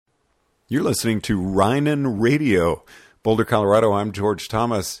You're listening to Reijnen Radio. Boulder, Colorado, I'm George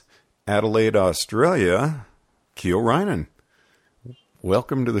Thomas. Adelaide, Australia, Keel Reijnen.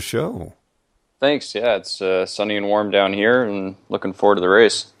 Welcome to the show. Thanks. Yeah, it's sunny and warm down here and looking forward to the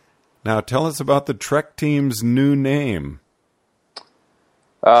race. Now tell us about the Trek team's new name.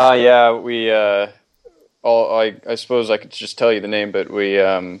 I suppose I could just tell you the name, but we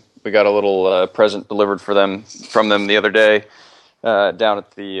got a little present delivered from them the other day down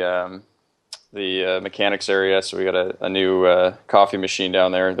at the mechanics area. So we got a new coffee machine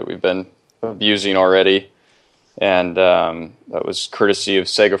down there that we've been using already, and that was courtesy of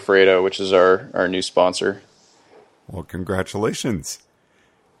Segafredo, which is our new sponsor. Well, congratulations.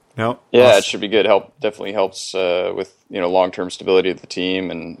 Now, yeah, it should be good. Definitely helps with long-term stability of the team,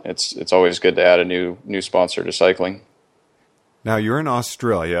 and it's always good to add a new sponsor to cycling. Now you're in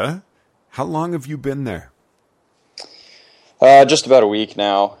Australia. How long have you been there? Just about a week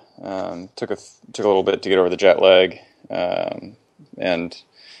now. Took a little bit to get over the jet lag, and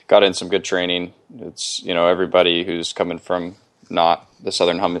got in some good training. It's everybody who's coming from not the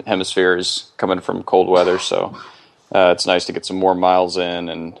southern hemisphere is coming from cold weather, so it's nice to get some more miles in,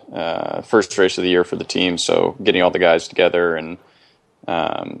 and first race of the year for the team. So getting all the guys together and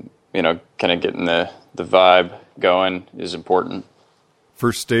kind of getting the vibe going is important.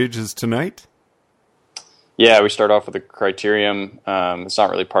 First stage is tonight? Yeah, we start off with the criterium. It's not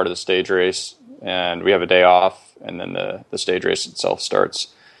really part of the stage race, and we have a day off, and then the stage race itself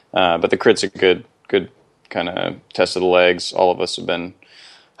starts. But the crit's a good kind of test of the legs. All of us have been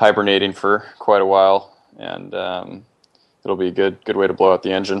hibernating for quite a while, and it'll be a good way to blow out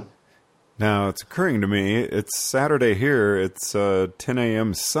the engine. Now, it's occurring to me, it's Saturday here. It's 10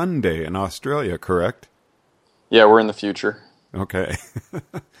 a.m. Sunday in Australia, correct? Yeah, we're in the future. Okay.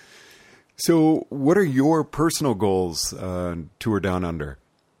 So what are your personal goals, Tour Down Under?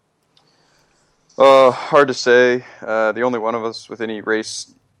 Hard to say. The only one of us with any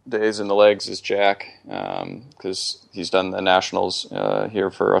race days in the legs is Jack, because he's done the nationals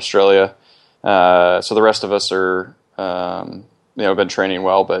here for Australia. So the rest of us are, been training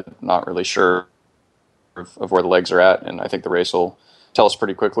well, but not really sure of where the legs are at. And I think the race will tell us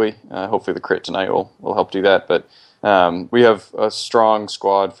pretty quickly. Hopefully the crit tonight will help do that. But we have a strong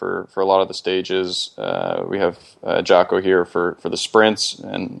squad for a lot of the stages. We have Jocko here for the sprints,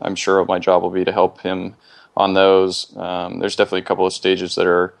 and I'm sure my job will be to help him on those. There's definitely a couple of stages that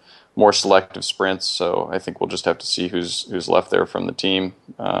are more selective sprints, so I think we'll just have to see who's left there from the team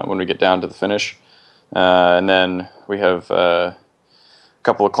when we get down to the finish. And then we have a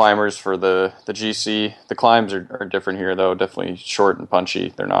couple of climbers for the GC. The climbs are different here, though, definitely short and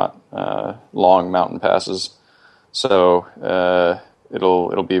punchy. They're not long mountain passes. So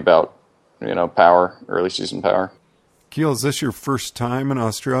it'll be about power, early season power. Keel, is this your first time in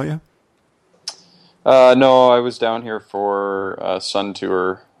Australia? No, I was down here for a Sun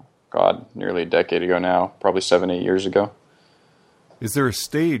Tour, nearly a decade ago now, probably 7-8 years ago. Is there a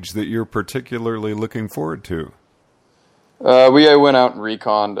stage that you're particularly looking forward to? We went out and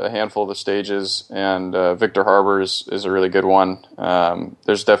reconned a handful of the stages, and Victor Harbor is a really good one.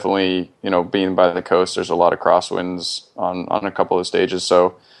 There's definitely, being by the coast, there's a lot of crosswinds on a couple of stages,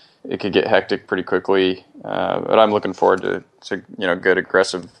 so it could get hectic pretty quickly. But I'm looking forward to good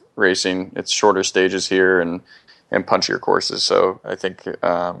aggressive racing. It's shorter stages here and punchier courses, so I think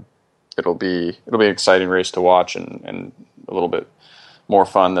it'll be an exciting race to watch and a little bit more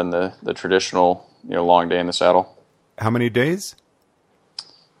fun than the traditional long day in the saddle. How many days?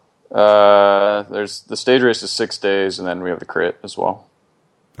 There's the stage race is 6 days, and then we have the crit as well.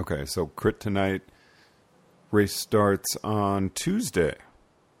 Okay, so crit tonight. Race starts on Tuesday.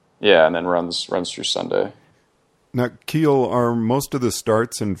 Yeah, and then runs through Sunday. Now, Keel, are most of the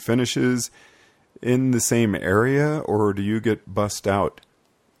starts and finishes in the same area, or do you get bussed out?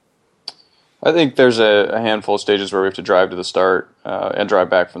 I think there's a handful of stages where we have to drive to the start and drive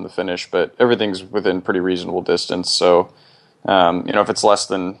back from the finish, but everything's within pretty reasonable distance. So, if it's less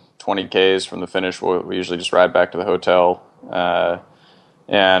than 20 Ks from the finish, we usually just ride back to the hotel.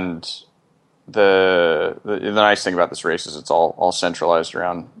 And the nice thing about this race is it's all centralized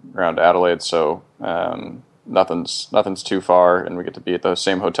around Adelaide, so nothing's too far, and we get to be at the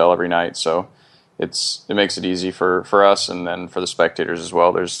same hotel every night. So it makes it easy for us, and then for the spectators as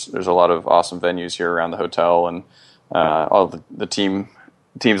well. There's a lot of awesome venues here around the hotel, and all the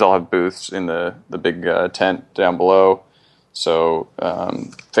teams all have booths in the big tent down below, so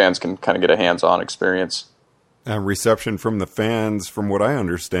fans can kind of get a hands-on experience. Reception from the fans, from what I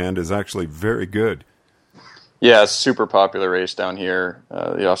understand, is actually very good. Yeah, it's a super popular race down here.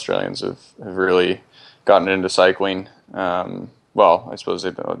 The Australians have really gotten into cycling. well, I suppose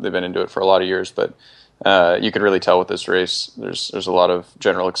they've been into it for a lot of years, but you could really tell with this race, there's a lot of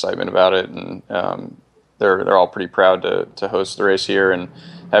general excitement about it, and they're all pretty proud to host the race here. And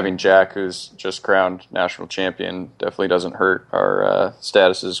having Jack, who's just crowned national champion, definitely doesn't hurt our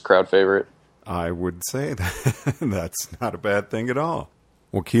status as crowd favorite. I would say that that's not a bad thing at all.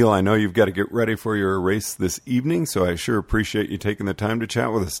 Well, Keel, I know you've got to get ready for your race this evening, so I sure appreciate you taking the time to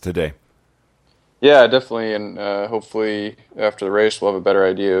chat with us today. Yeah, definitely, and hopefully after the race we'll have a better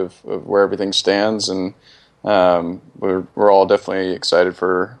idea of where everything stands, and we're all definitely excited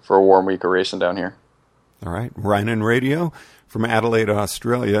for a warm week of racing down here. All right, Reijnen Radio from Adelaide,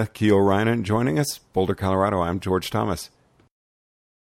 Australia. Keel Reijnen joining us. Boulder, Colorado. I'm George Thomas.